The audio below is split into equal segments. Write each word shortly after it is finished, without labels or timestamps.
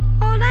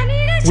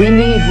We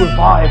need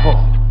revival.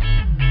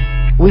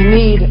 We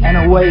need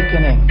an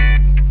awakening.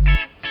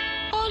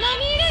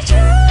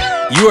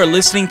 You are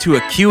listening to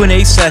a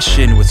Q&A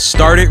session with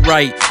Start It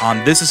Right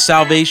on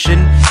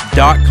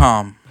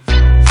thisissalvation.com.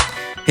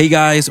 Hey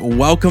guys,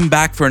 welcome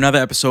back for another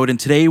episode, and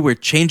today we're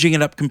changing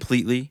it up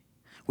completely.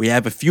 We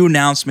have a few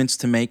announcements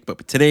to make,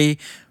 but today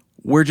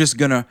we're just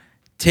going to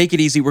take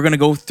it easy. We're going to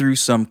go through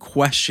some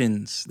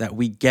questions that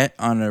we get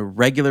on a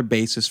regular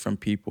basis from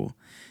people.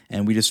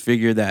 And we just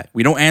figure that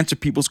we don't answer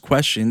people's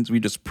questions, we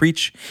just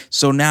preach.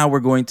 So now we're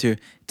going to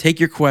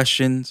take your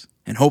questions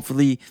and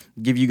hopefully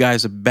give you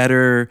guys a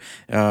better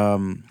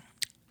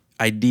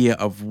idea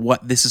of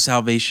what This Is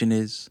Salvation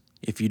is,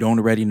 if you don't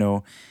already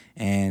know,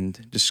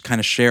 and just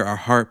kind of share our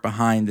heart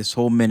behind this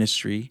whole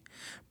ministry.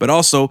 But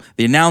also,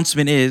 the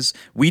announcement is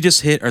we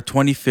just hit our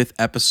 25th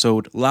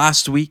episode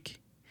last week.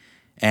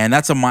 And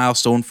that's a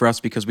milestone for us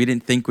because we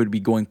didn't think we'd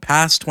be going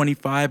past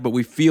 25, but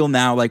we feel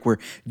now like we're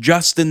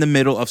just in the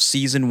middle of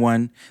season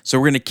 1. So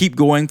we're going to keep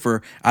going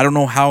for I don't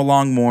know how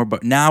long more,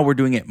 but now we're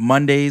doing it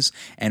Mondays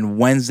and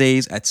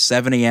Wednesdays at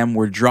 7 a.m.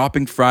 We're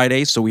dropping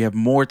Fridays, so we have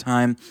more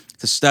time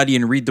to study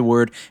and read the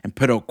word and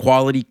put out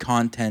quality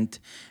content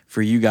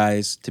for you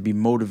guys to be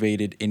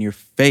motivated in your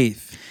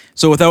faith.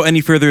 So without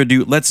any further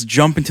ado, let's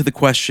jump into the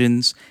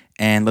questions.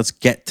 And let's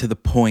get to the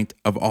point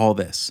of all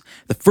this.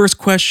 The first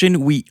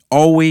question we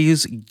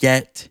always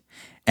get,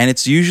 and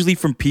it's usually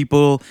from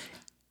people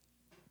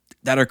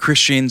that are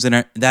Christians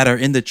and that are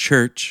in the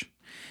church.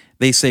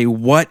 They say,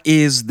 what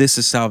is This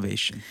Is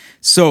Salvation?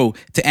 So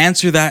to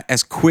answer that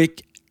as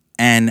quick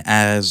and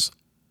as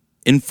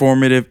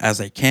informative as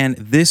I can,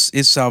 This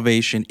Is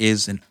Salvation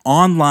is an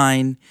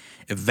online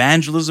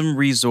evangelism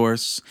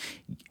resource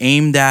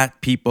aimed at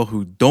people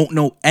who don't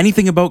know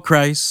anything about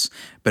Christ,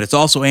 but it's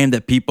also aimed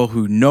at people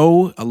who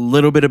know a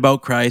little bit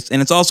about Christ,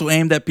 and it's also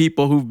aimed at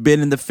people who've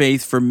been in the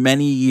faith for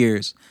many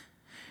years.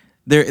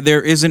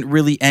 There isn't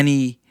really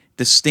any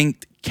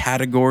distinct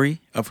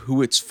category of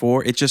who it's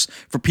for. It's just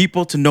for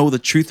people to know the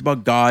truth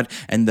about God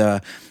and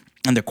the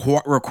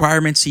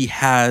requirements he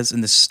has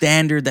and the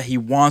standard that he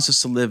wants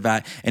us to live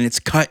at, and it's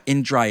cut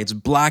and dry. It's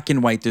black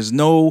and white. There's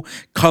no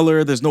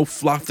color, there's no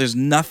fluff, there's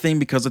nothing,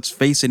 because let's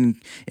face it,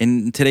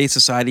 in today's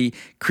society,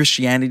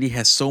 Christianity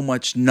has so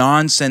much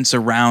nonsense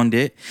around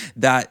it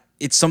that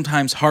it's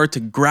sometimes hard to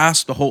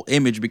grasp the whole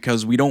image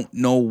because we don't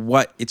know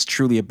what it's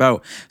truly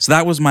about. So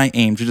that was my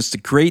aim, just to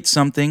create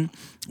something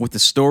with the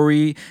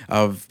story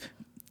of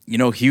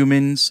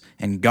humans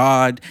and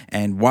God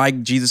and why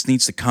Jesus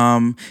needs to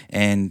come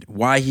and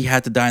why he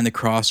had to die on the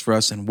cross for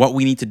us and what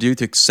we need to do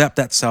to accept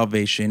that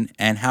salvation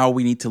and how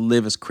we need to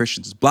live as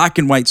Christians. Black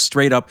and white,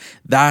 straight up,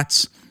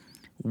 that's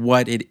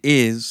what it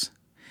is.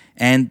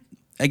 And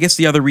I guess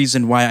the other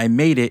reason why I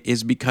made it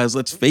is because,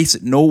 let's face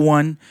it, no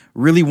one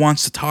really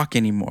wants to talk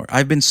anymore.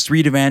 I've been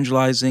street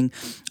evangelizing.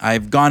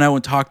 I've gone out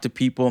and talked to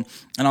people.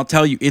 And I'll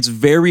tell you, it's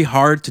very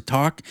hard to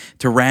talk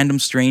to random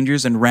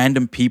strangers and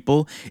random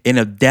people in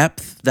a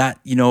depth that,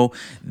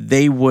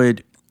 they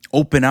would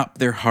open up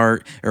their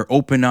heart or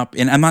open up.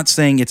 And I'm not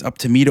saying it's up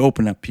to me to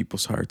open up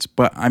people's hearts,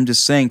 but I'm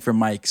just saying from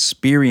my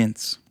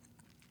experience,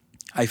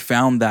 I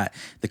found that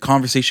the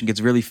conversation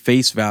gets really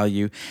face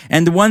value.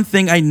 And the one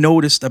thing I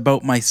noticed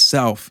about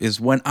myself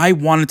is when I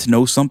wanted to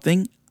know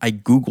something, I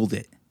Googled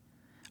it.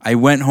 I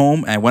went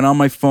home, I went on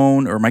my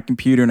phone or my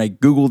computer and I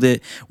Googled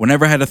it.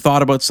 Whenever I had a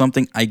thought about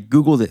something, I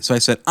Googled it. So I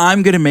said,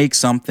 I'm going to make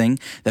something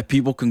that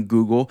people can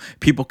Google,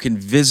 people can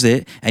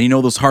visit, and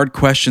those hard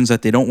questions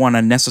that they don't want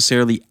to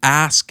necessarily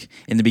ask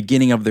in the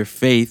beginning of their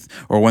faith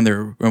or when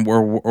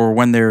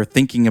they're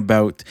thinking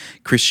about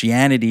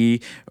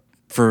Christianity.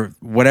 For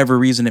whatever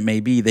reason it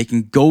may be, they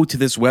can go to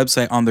this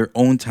website on their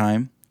own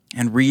time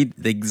and read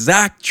the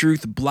exact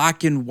truth,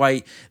 black and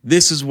white.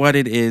 This is what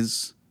it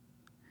is.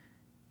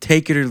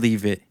 Take it or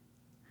leave it.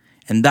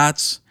 And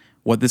that's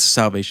what This Is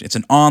Salvation. It's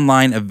an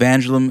online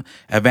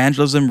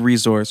evangelism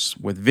resource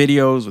with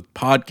videos, with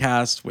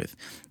podcasts, with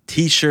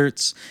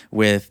t-shirts,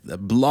 with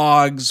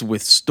blogs,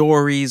 with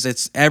stories.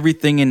 It's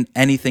everything and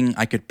anything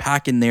I could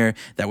pack in there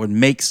that would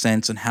make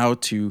sense on how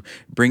to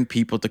bring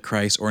people to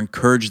Christ or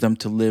encourage them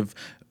to live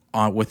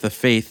with a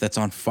faith that's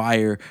on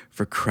fire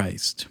for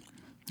Christ.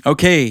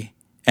 Okay,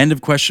 end of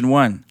question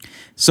 1.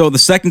 So the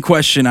second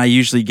question I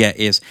usually get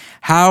is,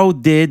 how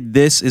did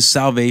This Is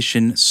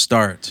Salvation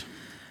start?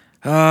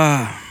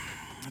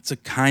 It's a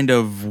kind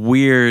of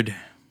weird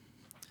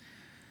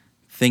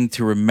thing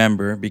to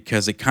remember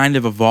because it kind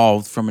of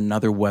evolved from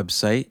another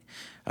website.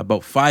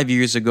 About 5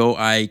 years ago,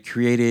 I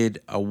created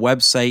a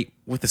website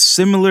with a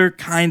similar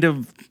kind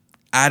of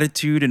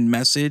attitude and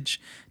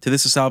message to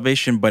This Is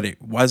Salvation, but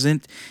it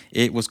wasn't.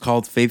 It was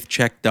called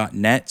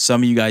faithcheck.net.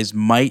 Some of you guys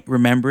might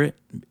remember it.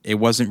 It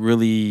wasn't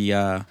really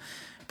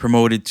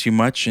promoted too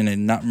much,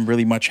 and not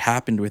really much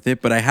happened with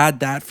it, but I had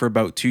that for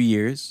about 2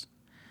 years,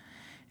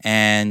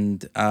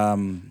 and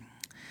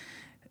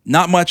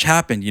not much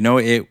happened.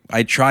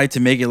 I tried to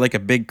make it like a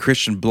big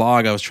Christian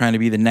blog. I was trying to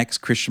be the next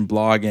Christian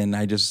blog, and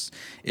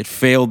it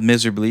failed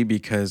miserably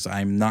because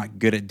I'm not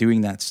good at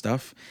doing that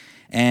stuff.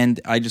 and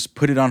I just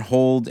put it on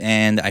hold,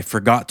 and I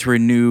forgot to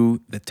renew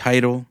the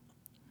title,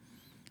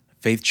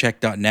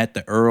 faithcheck.net,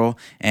 the URL,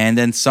 and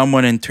then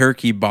someone in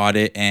Turkey bought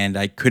it and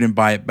I couldn't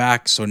buy it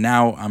back. So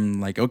now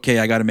I'm like, okay,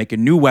 I got to make a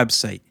new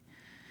website.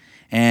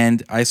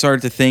 And I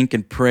started to think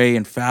and pray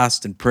and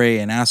fast and pray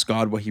and ask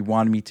God what he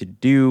wanted me to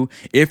do,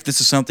 if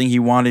this is something he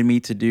wanted me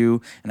to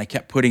do. And I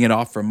kept putting it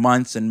off for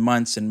months and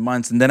months and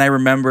months. And then I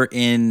remember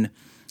in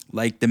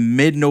like the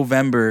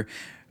mid-November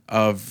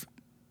of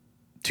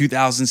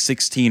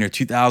 2016 or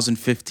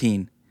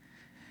 2015,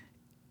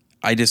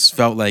 I just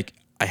felt like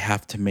I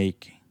have to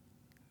make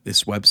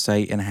this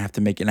website, and I have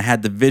to make it. And I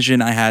had the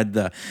vision, I had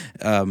the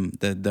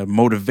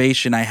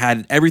motivation, I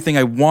had everything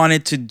I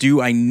wanted to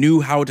do. I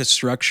knew how to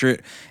structure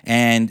it,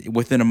 and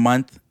within a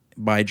month,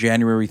 by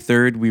January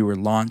 3rd, we were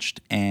launched,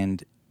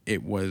 and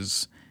it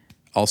was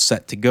all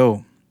set to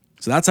go.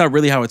 So that's how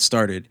it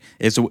started.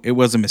 It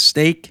was a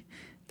mistake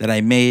that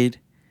I made,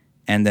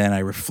 and then I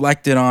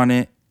reflected on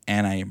it,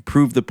 and I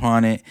improved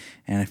upon it,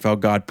 and I felt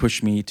God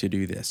push me to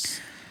do this.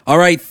 All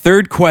right,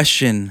 third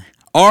question.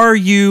 Are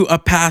you a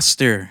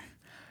pastor?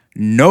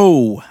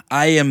 No,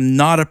 I am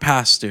not a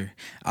pastor.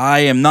 I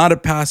am not a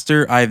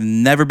pastor. I've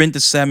never been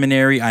to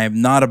seminary. I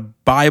am not a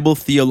Bible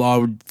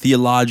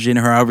theologian,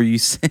 or however you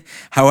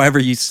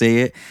say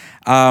it.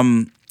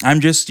 I'm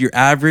just your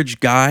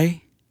average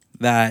guy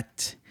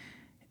that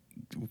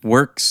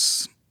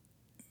works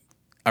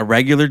a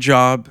regular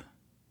job,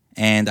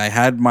 and I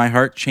had my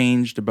heart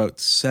changed about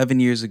 7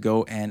 years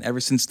ago, and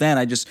ever since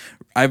then,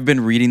 I've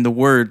been reading the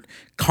Word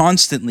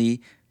constantly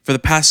for the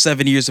past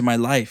 7 years of my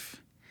life.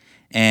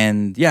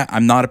 And yeah,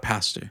 I'm not a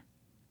pastor.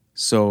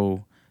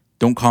 So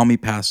don't call me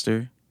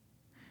pastor.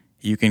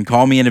 You can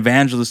call me an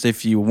evangelist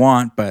if you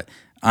want, but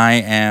I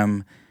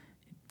am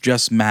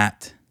just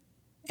Matt,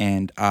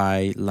 and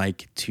I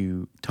like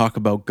to talk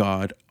about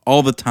God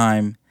all the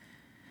time,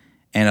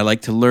 and I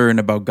like to learn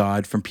about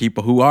God from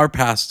people who are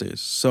pastors.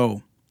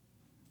 So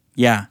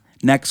yeah,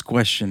 next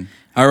question.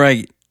 All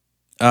right,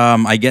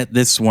 I get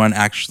this one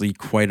actually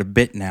quite a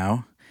bit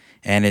now,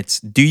 and it's,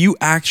 do you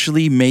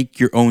actually make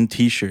your own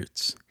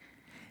t-shirts?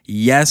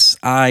 Yes,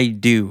 I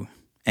do.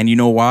 And you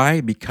know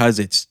why? Because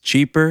it's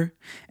cheaper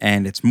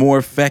and it's more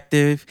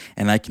effective,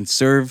 and I can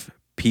serve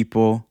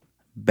people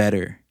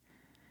better.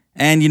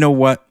 And you know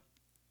what?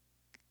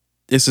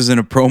 This isn't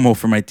a promo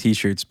for my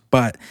t-shirts,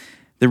 but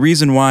the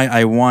reason why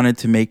I wanted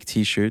to make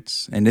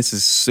t-shirts, and this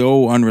is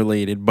so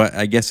unrelated, but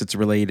I guess it's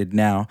related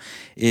now,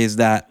 is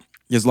that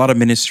there's a lot of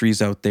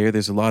ministries out there.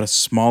 There's a lot of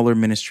smaller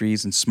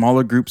ministries and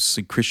smaller groups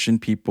of Christian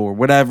people or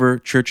whatever,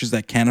 churches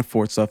that can't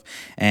afford stuff.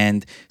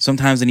 And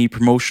sometimes they need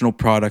promotional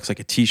products like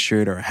a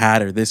t-shirt or a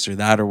hat or this or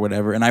that or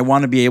whatever. And I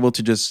want to be able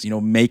to just,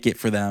 make it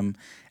for them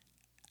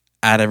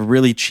at a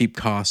really cheap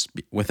cost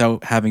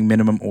without having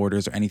minimum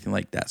orders or anything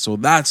like that. So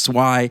that's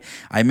why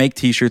I make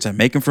t-shirts. I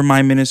make them for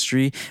my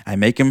ministry. I've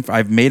made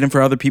them for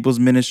other people's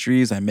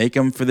ministries. I make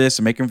them for this,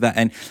 I make them for that.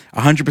 And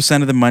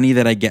 100% of the money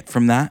that I get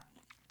from that,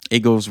 it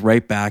goes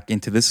right back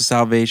into This Is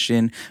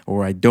Salvation,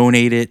 or I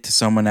donate it to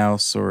someone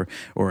else, or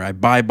I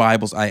buy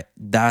Bibles.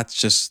 That's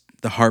just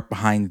the heart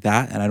behind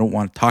that, and I don't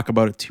want to talk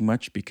about it too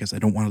much because I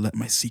don't want to let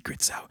my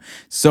secrets out.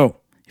 So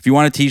if you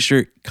want a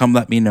t-shirt, come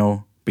let me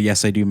know. But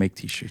yes, I do make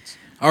t-shirts.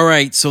 All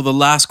right, so the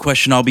last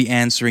question I'll be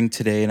answering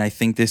today, and I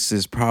think this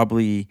is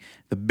probably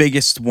the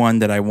biggest one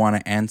that I want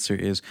to answer,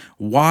 is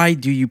why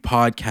do you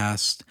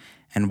podcast,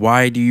 and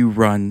why do you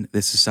run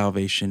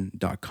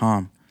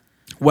thisissalvation.com?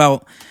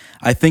 Well,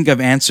 I think I've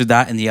answered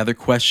that in the other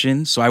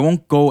question, so I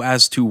won't go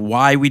as to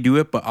why we do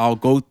it, but I'll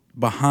go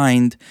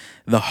behind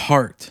the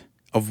heart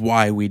of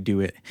why we do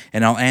it,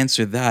 and I'll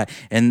answer that.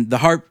 And the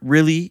heart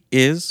really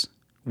is,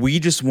 we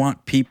just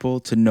want people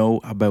to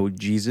know about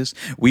Jesus.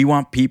 We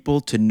want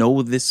people to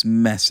know this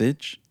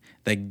message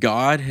that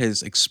God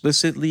has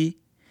explicitly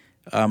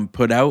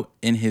put out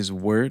in his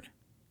word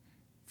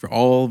for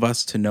all of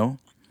us to know.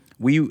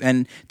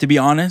 And to be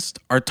honest,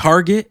 our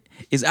target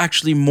is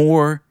actually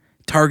more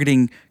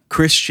targeting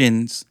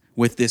Christians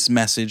with this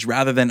message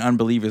rather than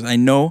unbelievers. I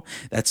know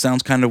that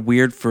sounds kind of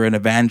weird for an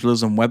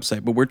evangelism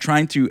website, but we're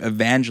trying to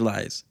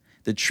evangelize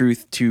the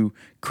truth to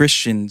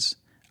Christians.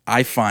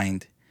 I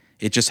find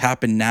it just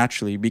happened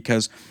naturally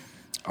because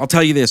I'll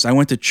tell you this, I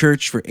went to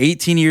church for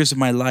 18 years of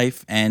my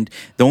life, and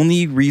the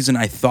only reason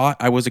I thought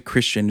I was a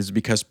Christian is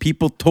because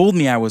people told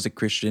me I was a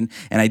Christian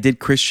and I did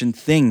Christian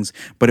things.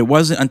 But it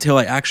wasn't until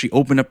I actually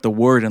opened up the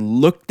word and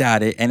looked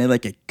at it, and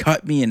it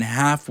cut me in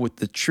half with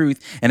the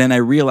truth. And then I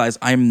realized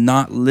I'm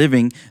not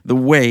living the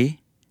way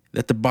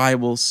that the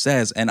Bible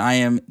says, and I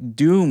am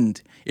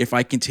doomed if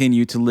I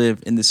continue to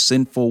live in the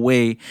sinful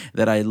way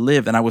that I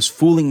live. And I was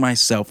fooling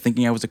myself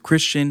thinking I was a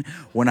Christian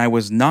when I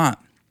was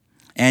not.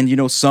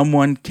 And,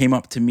 someone came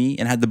up to me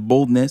and had the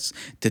boldness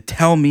to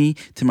tell me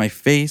to my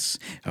face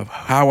of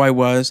how I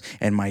was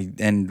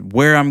and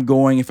where I'm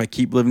going if I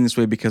keep living this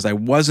way, because I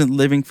wasn't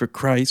living for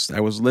Christ. I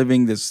was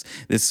living this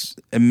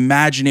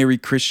imaginary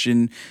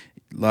Christian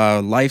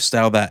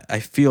lifestyle that I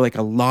feel like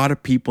a lot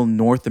of people in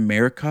North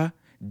America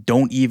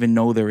don't even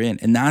know they're in.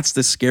 And that's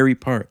the scary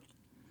part.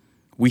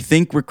 We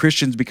think we're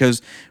Christians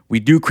because we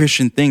do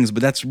Christian things,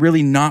 but that's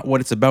really not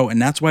what it's about.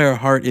 And that's why our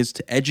heart is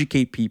to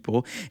educate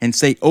people and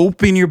say,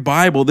 open your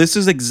Bible. This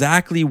is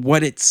exactly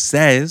what it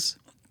says.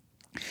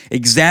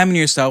 Examine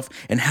yourself,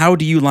 and how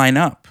do you line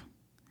up?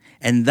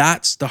 And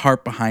that's the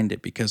heart behind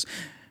it, because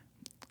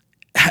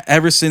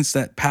ever since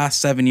that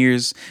past 7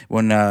 years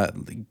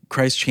when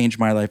Christ changed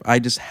my life, I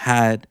just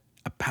had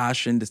a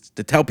passion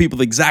to tell people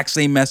the exact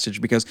same message,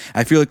 because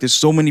I feel like there's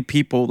so many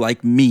people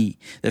like me.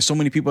 There's so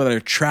many people that are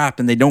trapped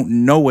and they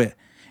don't know it.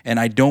 And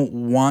I don't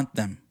want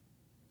them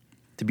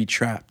to be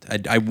trapped.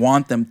 I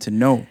want them to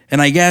know.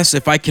 And I guess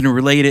if I can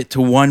relate it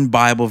to one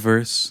Bible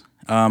verse,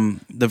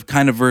 the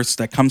kind of verse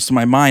that comes to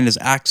my mind is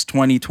Acts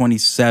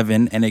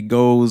 20:27, and it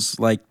goes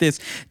like this.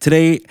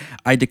 Today,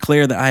 I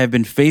declare that I have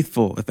been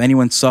faithful. If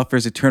anyone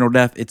suffers eternal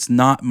death, it's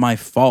not my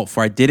fault,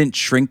 for I didn't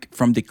shrink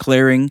from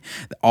declaring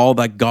all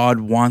that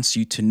God wants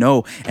you to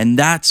know. And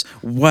that's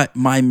what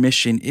my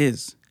mission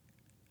is.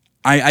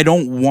 I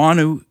don't want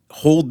to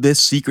hold this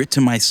secret to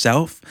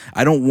myself.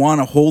 I don't want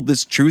to hold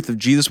this truth of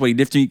Jesus, what he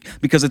did to me,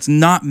 because it's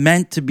not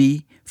meant to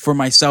be for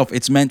myself.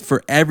 It's meant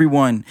for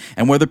everyone.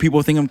 And whether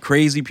people think I'm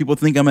crazy, people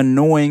think I'm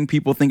annoying,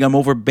 people think I'm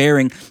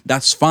overbearing,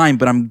 that's fine.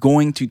 But I'm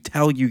going to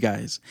tell you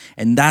guys.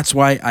 And that's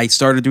why I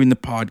started doing the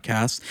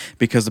podcast,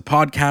 because the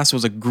podcast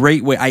was a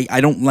great way.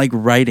 I don't like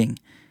writing.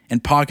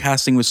 And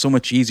podcasting was so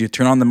much easier.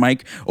 Turn on the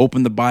mic,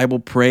 open the Bible,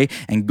 pray,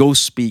 and go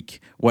speak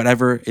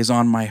whatever is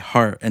on my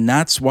heart. And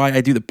that's why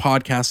I do the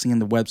podcasting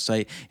and the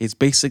website. It's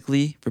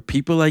basically for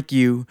people like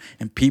you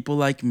and people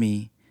like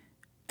me,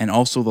 and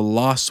also the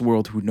lost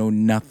world who know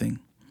nothing.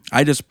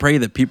 I just pray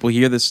that people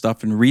hear this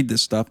stuff and read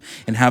this stuff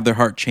and have their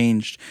heart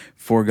changed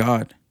for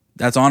God.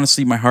 That's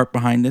honestly my heart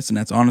behind this. And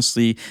that's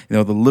honestly,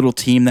 the little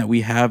team that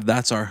we have,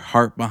 that's our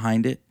heart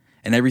behind it.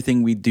 And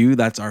everything we do,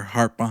 that's our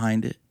heart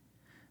behind it.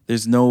 We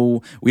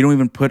don't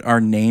even put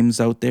our names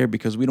out there,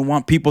 because we don't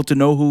want people to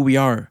know who we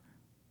are,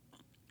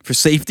 for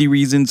safety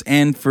reasons,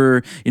 and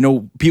for,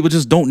 people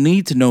just don't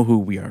need to know who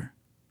we are,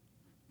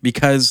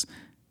 because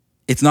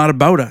it's not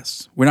about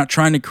us. We're not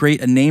trying to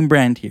create a name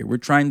brand here. We're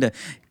trying to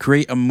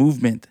create a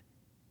movement.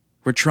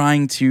 We're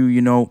trying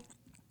to,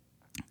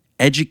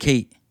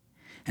 educate,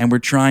 and we're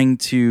trying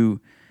to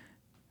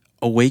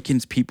awaken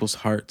people's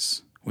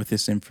hearts with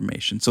this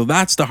information. So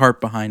that's the heart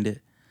behind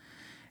it.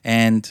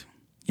 And,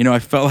 I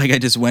felt like I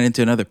just went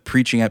into another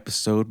preaching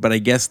episode, but I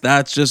guess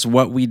that's just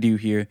what we do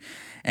here.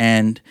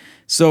 And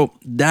so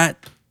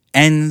that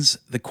ends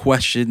the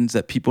questions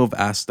that people have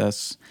asked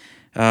us.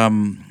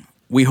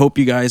 We hope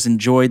you guys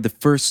enjoyed the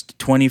first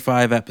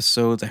 25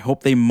 episodes. I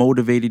hope they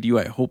motivated you.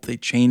 I hope they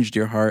changed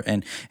your heart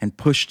and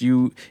pushed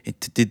you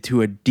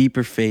to a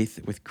deeper faith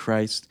with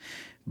Christ.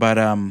 But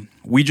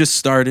we just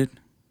started,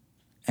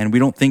 and we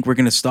don't think we're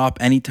going to stop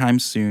anytime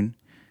soon.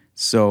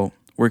 So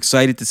we're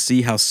excited to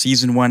see how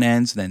season 1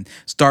 ends, and then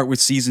start with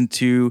season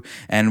 2.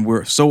 And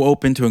we're so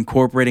open to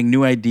incorporating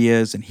new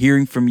ideas and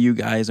hearing from you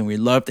guys. And we'd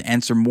love to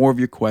answer more of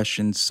your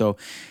questions. So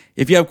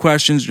if you have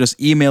questions, just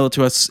email it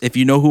to us. If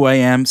you know who I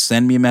am,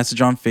 send me a message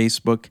on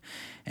Facebook.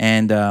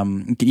 And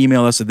you can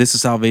email us at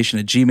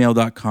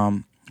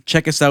thisissalvation@gmail.com.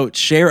 Check us out.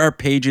 Share our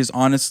pages.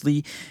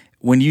 Honestly,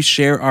 when you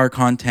share our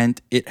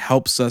content, it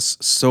helps us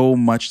so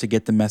much to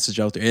get the message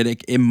out there.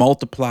 It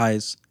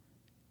multiplies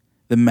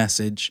the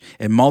message.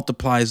 It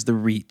multiplies the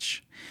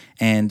reach.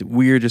 And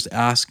we're just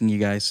asking you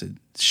guys to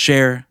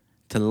share,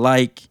 to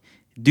like,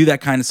 do that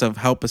kind of stuff.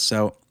 Help us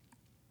out.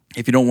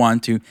 If you don't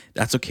want to,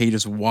 that's okay.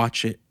 Just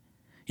watch it.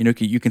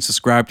 You can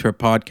subscribe to our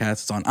podcast.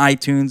 It's on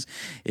iTunes.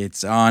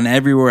 It's on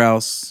everywhere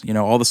else.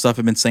 All the stuff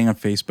I've been saying on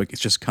Facebook,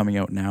 it's just coming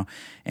out now.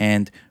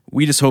 And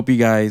we just hope you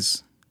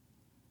guys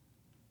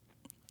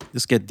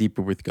just get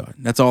deeper with God.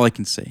 That's all I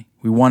can say.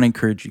 We want to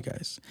encourage you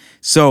guys.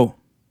 So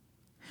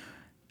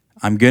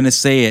I'm going to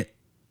say it.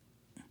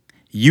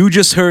 You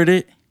just heard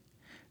it.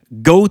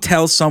 Go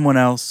tell someone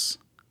else.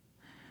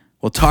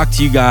 We'll talk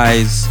to you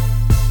guys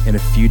in a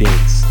few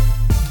days.